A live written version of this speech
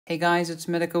Hey guys, it's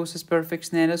Medicosis Perfect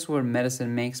Status, where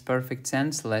medicine makes perfect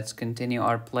sense. Let's continue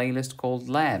our playlist called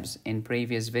Labs. In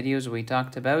previous videos, we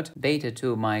talked about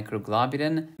beta-2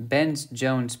 microglobulin,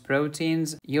 Benz-Jones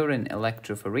proteins, urine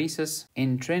electrophoresis,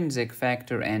 intrinsic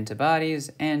factor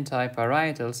antibodies,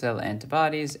 anti-parietal cell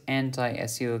antibodies,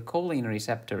 anti-acetylcholine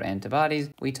receptor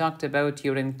antibodies. We talked about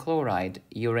urine chloride,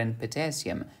 urine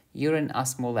potassium, urine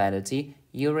osmolality,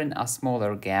 urine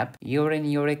osmolar gap, urine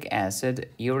uric acid,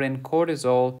 urine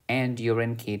cortisol, and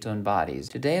urine ketone bodies.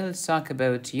 Today, let's talk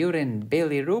about urine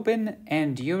bilirubin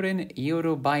and urine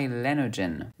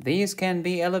urobilinogen. These can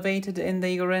be elevated in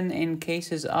the urine in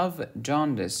cases of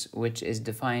jaundice, which is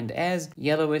defined as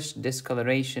yellowish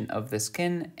discoloration of the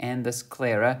skin and the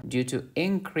sclera due to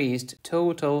increased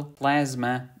total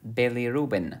plasma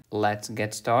bilirubin. Let's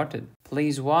get started.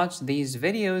 Please watch these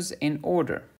videos in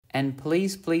order. And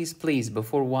please,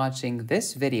 before watching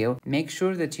this video, make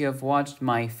sure that you have watched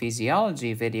my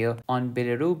physiology video on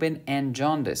bilirubin and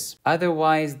jaundice.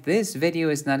 Otherwise, this video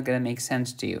is not going to make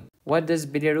sense to you. What does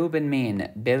bilirubin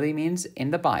mean? Bili means in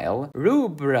the bile.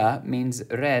 Rubra means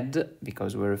red,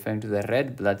 because we're referring to the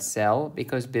red blood cell,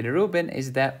 because bilirubin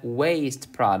is that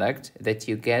waste product that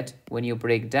you get when you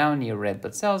break down your red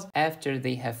blood cells after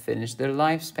they have finished their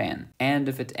lifespan. And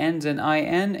if it ends in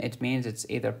IN, it means it's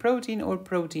either protein or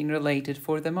protein related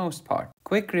for the most part.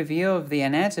 Quick review of the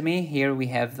anatomy. Here we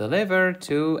have the liver,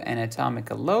 2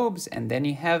 anatomical lobes, and then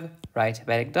you have right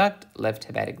hepatic duct, left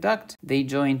hepatic duct. They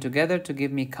join together to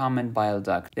give me common bile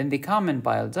duct. Then the common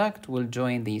bile duct will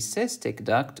join the cystic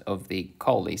duct of the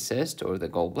cholecyst or the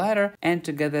gallbladder, and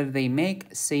together they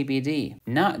make CBD.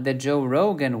 Not the Joe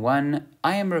Rogan one.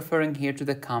 I am referring here to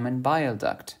the common bile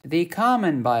duct. The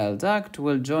common bile duct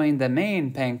will join the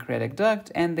main pancreatic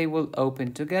duct, and they will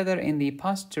open together in the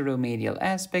posteromedial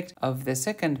aspect of the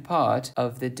second part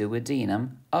of the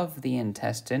duodenum of the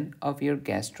intestine of your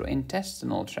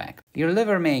gastrointestinal tract. Your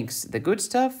liver makes the good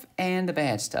stuff and the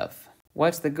bad stuff.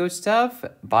 What's the good stuff?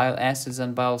 Bile acids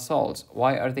and bile salts.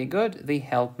 Why are they good? They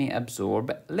help me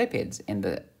absorb lipids in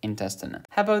the intestine.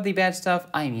 How about the bad stuff?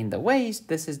 I mean the waste.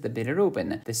 This is the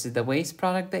bilirubin. This is the waste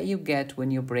product that you get when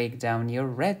you break down your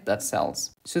red blood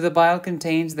cells. So the bile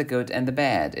contains the good and the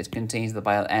bad. It contains the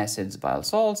bile acids, bile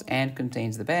salts, and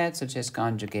contains the bad, such as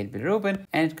conjugate bilirubin,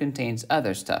 and it contains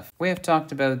other stuff. We have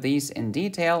talked about these in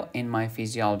detail in my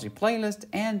physiology playlist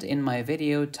and in my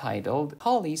video titled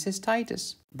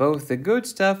Cholecystitis. Both the good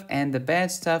stuff and the bad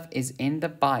stuff is in the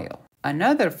bile.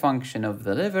 Another function of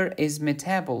the liver is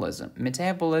metabolism.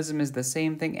 Metabolism is the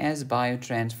same thing as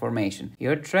biotransformation.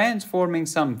 You're transforming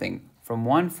something from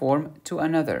one form to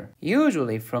another,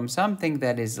 usually from something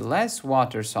that is less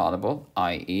water soluble,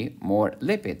 i.e. more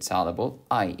lipid soluble,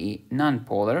 i.e.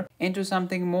 non-polar, into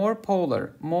something more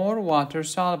polar, more water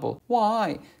soluble.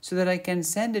 Why? So that I can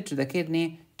send it to the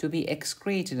kidney to be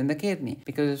excreted in the kidney,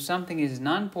 because if something is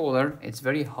non-polar, it's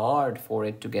very hard for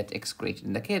it to get excreted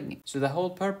in the kidney. So the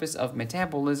whole purpose of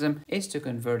metabolism is to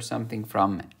convert something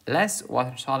from less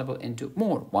water soluble into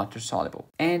more water soluble.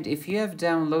 And if you have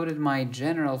downloaded my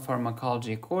general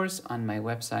pharmacology course on my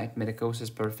website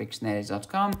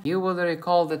medicosisperfectgenetics.com, you will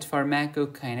recall that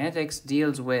pharmacokinetics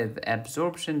deals with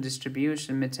absorption,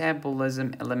 distribution,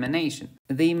 metabolism, elimination.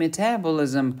 The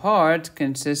metabolism part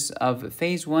consists of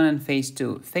phase 1 and phase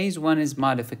 2. Phase 1 is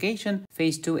modification,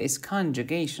 phase 2 is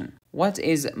conjugation. What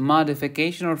is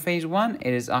modification or phase 1?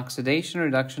 It is oxidation,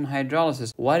 reduction,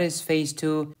 hydrolysis. What is phase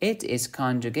 2? It is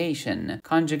conjugation.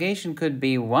 Conjugation could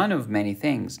be one of many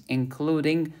things,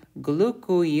 including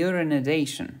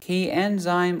glucouronidation. Key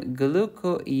enzyme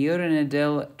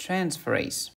glucouronidyl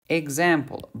transferase.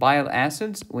 Example, bile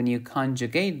acids, when you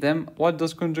conjugate them, what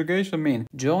does conjugation mean?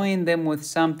 Join them with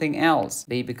something else.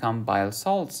 They become bile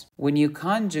salts. When you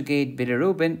conjugate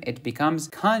bilirubin, it becomes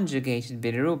conjugated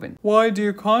bilirubin. Why do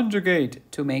you conjugate?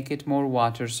 To make it more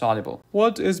water soluble.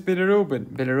 What is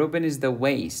bilirubin? Bilirubin is the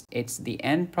waste. It's the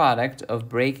end product of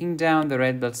breaking down the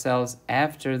red blood cells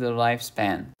after the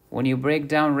lifespan. When you break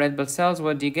down red blood cells,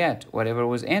 what do you get? Whatever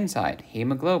was inside.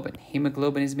 Hemoglobin.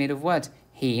 Hemoglobin is made of what?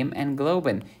 Heme and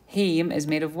globin. Heme is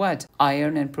made of what?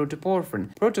 Iron and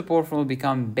protoporphyrin. Protoporphyrin will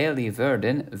become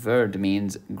biliverdin. Verd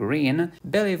means green.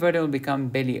 Biliverdin will become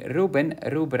bilirubin.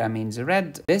 Rubra means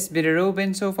red. This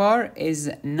bilirubin so far is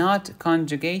not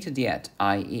conjugated yet,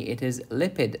 i.e. it is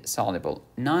lipid soluble,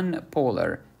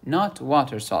 non-polar, not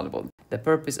water soluble. The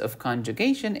purpose of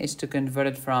conjugation is to convert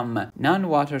it from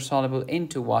non-water soluble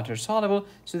into water soluble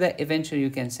so that eventually you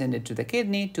can send it to the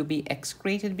kidney to be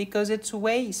excreted because it's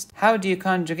waste. How do you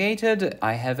conjugate it?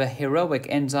 I have a heroic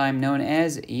enzyme known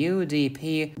as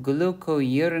UDP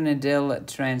glucuronidase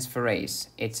transferase.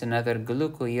 It's another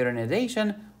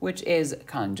glucuronidation, which is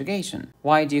conjugation.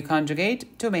 Why do you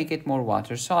conjugate? To make it more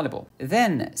water soluble.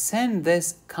 Then send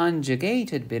this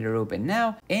conjugated bilirubin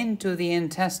now into the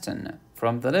intestine,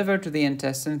 from the liver to the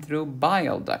intestine through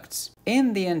bile ducts.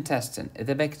 In the intestine,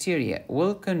 the bacteria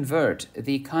will convert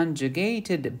the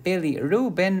conjugated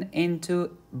bilirubin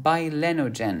into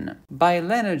bilinogen.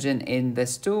 Bilinogen in the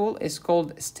stool is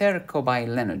called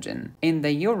stercobilinogen. In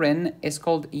the urine is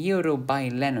called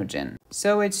urobilinogen.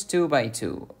 So it's 2 by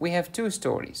 2. We have two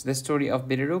stories, the story of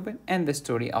bilirubin and the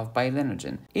story of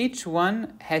bilinogen. Each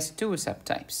one has two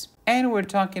subtypes. And we're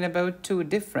talking about two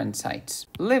different sites,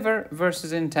 liver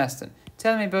versus intestine.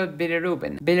 Tell me about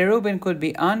bilirubin. Bilirubin could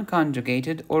be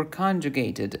unconjugated or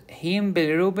conjugated, heme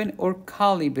bilirubin or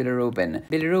cholebilirubin,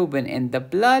 bilirubin in the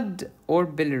blood or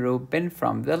bilirubin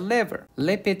from the liver,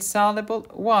 lipid soluble,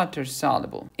 water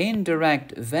soluble.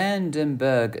 Indirect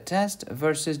Vandenberg test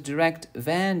versus direct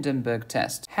Vandenberg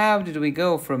test. How did we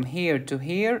go from here to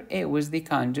here? It was the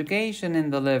conjugation in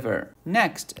the liver.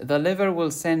 Next, the liver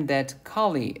will send that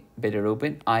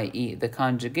cholebilirubin, i.e. the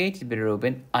conjugated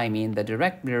bilirubin, I mean the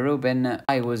direct bilirubin,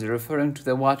 I was referring to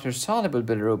the water-soluble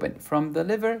bilirubin, from the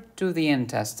liver to the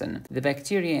intestine. The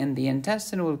bacteria in the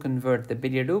intestine will convert the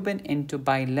bilirubin into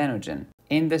bilinogen.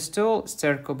 In the stool,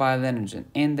 stercobilinogen.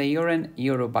 In the urine,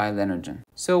 urobilinogen.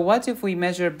 So what if we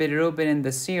measure bilirubin in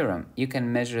the serum? You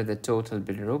can measure the total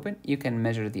bilirubin, you can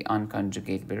measure the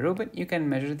unconjugated bilirubin, you can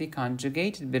measure the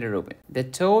conjugated bilirubin. The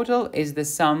total is the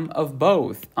sum of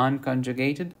both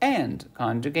unconjugated and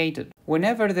conjugated.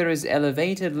 Whenever there is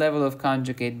elevated level of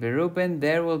conjugate bilirubin,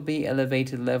 there will be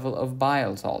elevated level of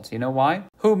bile salts. You know why?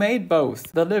 Who made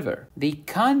both? The liver. The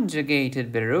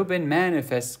conjugated bilirubin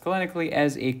manifests clinically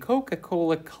as a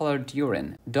Coca-Cola colored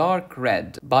urine, dark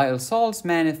red. Bile salts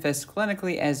manifest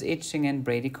clinically as itching and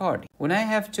bradycardia. When I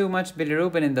have too much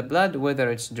bilirubin in the blood,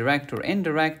 whether it's direct or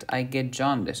indirect, I get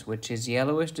jaundice, which is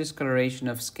yellowish discoloration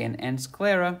of skin and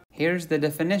sclera. Here's the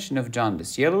definition of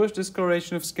jaundice. Yellowish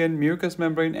discoloration of skin, mucous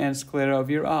membrane, and sclera of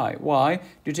your eye. Why?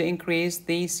 Due to increase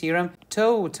the serum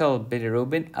total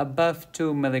bilirubin above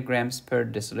 2 milligrams per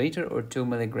deciliter or 2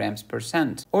 milligrams per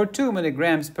cent or 2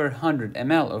 milligrams per 100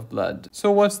 ml of blood. So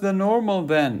what's the normal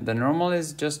then? The normal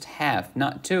is just half,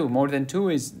 not 2. More than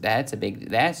 2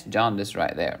 that's jaundice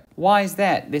right there. Why is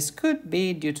that? This could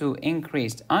be due to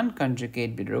increased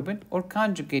unconjugated bilirubin or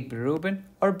conjugate bilirubin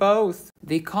or both.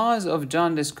 The cause of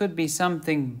jaundice could be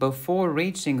something before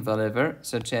reaching the liver,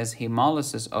 such as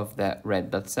hemolysis of the red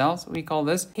blood cells. We call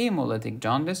this hemolytic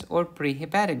jaundice or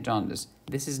prehepatic jaundice.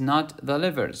 This is not the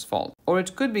liver's fault. Or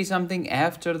it could be something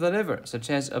after the liver, such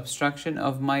as obstruction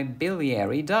of my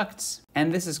biliary ducts.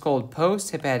 And this is called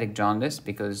post-hepatic jaundice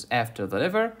because after the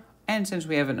liver. And since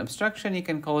we have an obstruction, you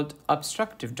can call it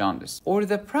obstructive jaundice. Or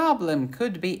the problem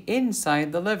could be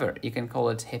inside the liver. You can call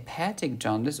it hepatic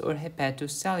jaundice or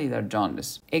hepatocellular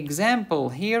jaundice. Example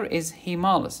here is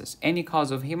hemolysis, any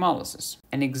cause of hemolysis.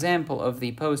 An example of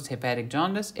the post-hepatic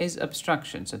jaundice is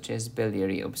obstruction, such as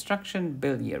biliary obstruction,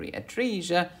 biliary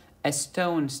atresia, a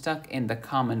stone stuck in the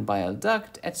common bile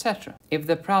duct, etc. If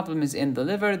the problem is in the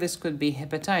liver, this could be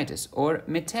hepatitis or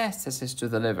metastasis to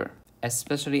the liver,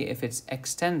 especially if it's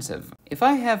extensive. If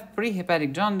I have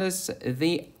prehepatic jaundice,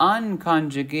 the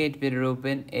unconjugated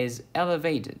bilirubin is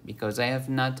elevated because I have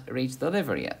not reached the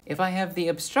liver yet. If I have the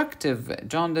obstructive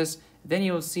jaundice, then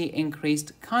you'll see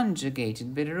increased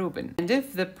conjugated bilirubin. And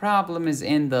if the problem is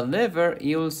in the liver,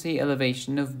 you'll see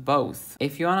elevation of both.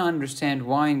 If you want to understand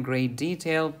why in great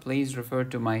detail, please refer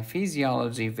to my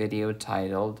physiology video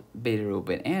titled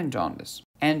Bilirubin and Jaundice.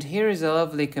 And here is a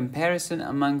lovely comparison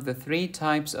among the 3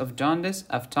 types of jaundice.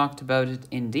 I've talked about it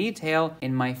in detail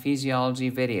in my physiology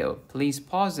video. Please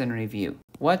pause and review.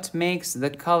 What makes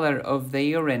the color of the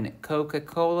urine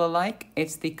Coca-Cola-like?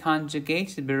 It's the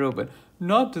conjugated bilirubin,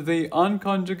 not the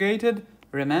unconjugated.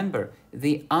 Remember,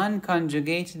 the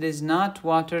unconjugated is not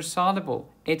water-soluble.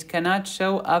 It cannot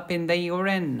show up in the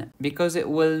urine because it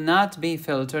will not be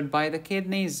filtered by the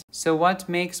kidneys. So what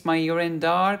makes my urine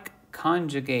dark?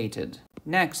 Conjugated.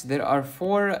 Next, there are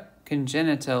 4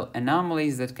 congenital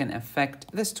anomalies that can affect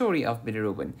the story of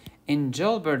bilirubin. In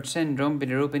Gilbert syndrome,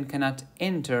 bilirubin cannot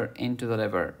enter into the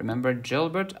liver. Remember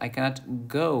Gilbert, I cannot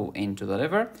go into the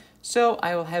liver. So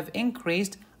I will have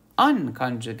increased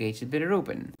unconjugated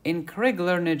bilirubin. In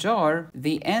Crigler-Najjar,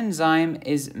 the enzyme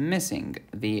is missing,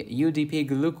 the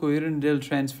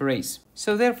UDP-glucuronidyltransferase.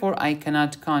 So therefore, I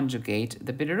cannot conjugate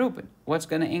the bilirubin. What's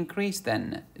going to increase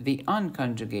then? The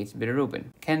unconjugated bilirubin.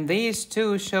 Can these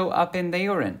two show up in the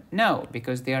urine? No,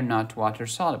 because they are not water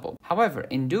soluble. However,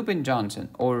 in Dubin-Johnson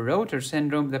or Rotor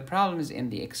syndrome, the problem is in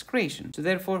the excretion. So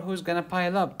therefore, who's going to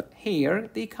pile up? Here,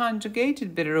 the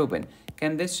conjugated bilirubin.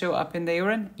 Can this show up in the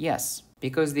urine? Yes,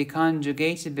 because the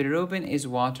conjugated bilirubin is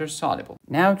water soluble.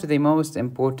 Now to the most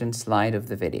important slide of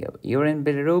the video, urine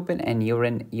bilirubin and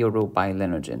urine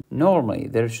urobilinogen. Normally,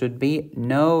 there should be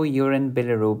no urine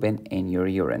bilirubin in your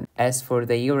urine. As for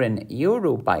the urine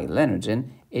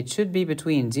urobilinogen, it should be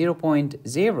between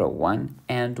 0.01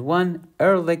 and 1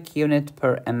 Ehrlich unit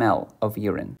per ml of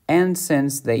urine. And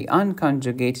since the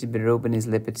unconjugated bilirubin is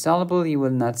lipid soluble, you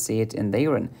will not see it in the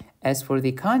urine. As for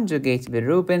the conjugated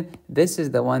bilirubin, this is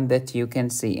the one that you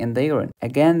can see in the urine.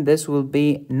 Again, this will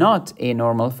be not a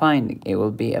normal finding. It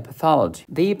will be a pathology.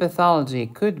 The pathology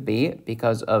could be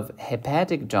because of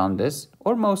hepatic jaundice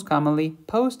or most commonly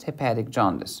post-hepatic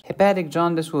jaundice. Hepatic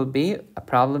jaundice will be a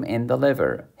problem in the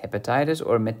liver, hepatitis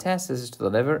or metastasis to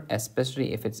the liver,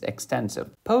 especially if it's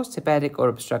extensive. Post-hepatic or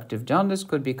obstructive jaundice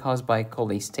could be caused by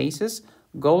cholestasis,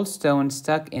 gallstones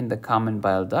stuck in the common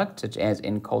bile duct, such as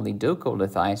in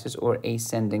choledocholithiasis or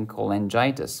ascending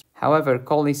cholangitis. However,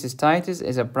 cholecystitis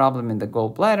is a problem in the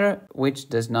gallbladder, which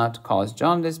does not cause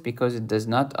jaundice because it does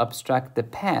not obstruct the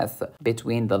path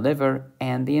between the liver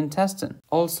and the intestine.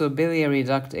 Also, biliary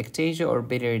duct ectasia or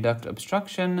biliary duct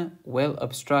obstruction will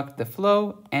obstruct the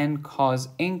flow and cause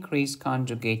increased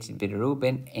conjugated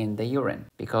bilirubin in the urine,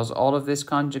 because all of this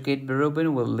conjugated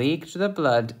bilirubin will leak to the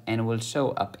blood and will show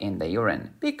up in the urine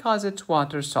because it's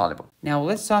water soluble. Now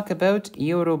let's talk about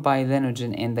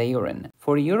urobilinogen in the urine.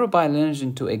 For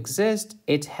urobilinogen to exist,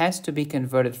 it has to be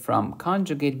converted from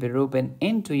conjugate bilirubin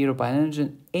into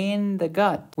urobilinogen in the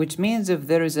gut, which means if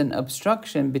there is an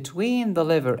obstruction between the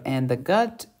liver and the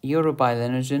gut,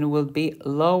 urobilinogen will be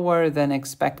lower than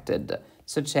expected,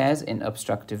 such as in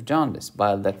obstructive jaundice,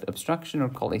 bile duct obstruction or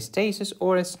cholestasis,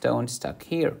 or a stone stuck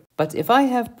here. But if I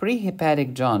have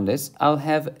prehepatic jaundice, I'll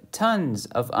have tons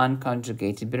of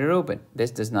unconjugated bilirubin.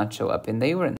 This does not show up in the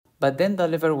urine. But then the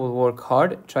liver will work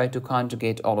hard, try to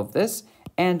conjugate all of this,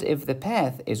 and if the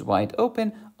path is wide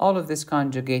open, all of this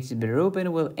conjugated bilirubin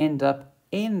will end up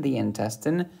in the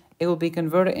intestine. It will be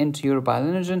converted into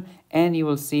urobilinogen, and you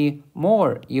will see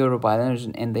more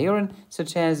urobilinogen in the urine,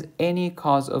 such as any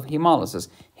cause of hemolysis,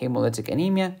 hemolytic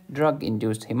anemia,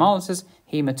 drug-induced hemolysis,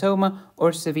 hematoma,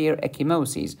 or severe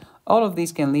ecchymoses. All of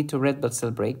these can lead to red blood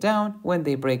cell breakdown. When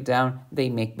they break down, they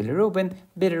make bilirubin.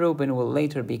 Bilirubin will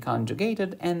later be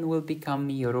conjugated and will become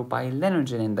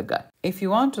urobilinogen in the gut. If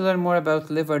you want to learn more about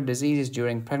liver diseases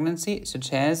during pregnancy,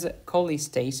 such as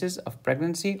cholestasis of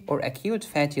pregnancy or acute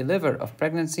fatty liver of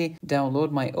pregnancy,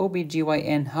 download my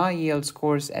OBGYN High Yields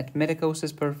course at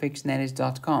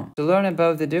medicosisperfectionalis.com. To learn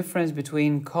about the difference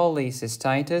between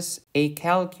cholecystitis,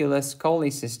 acalculous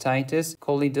cholecystitis,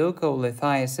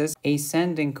 choledocholithiasis,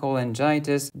 ascending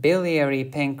cholangitis, biliary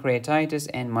pancreatitis,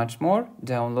 and much more,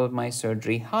 download my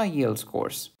Surgery High Yields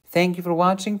course. Thank you for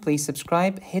watching. Please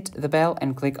subscribe, hit the bell,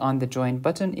 and click on the join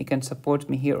button. You can support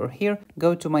me here or here.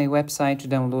 Go to my website to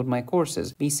download my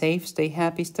courses. Be safe, stay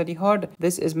happy, study hard.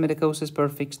 This is Medicosis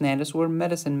Perfectionalis, where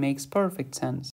medicine makes perfect sense.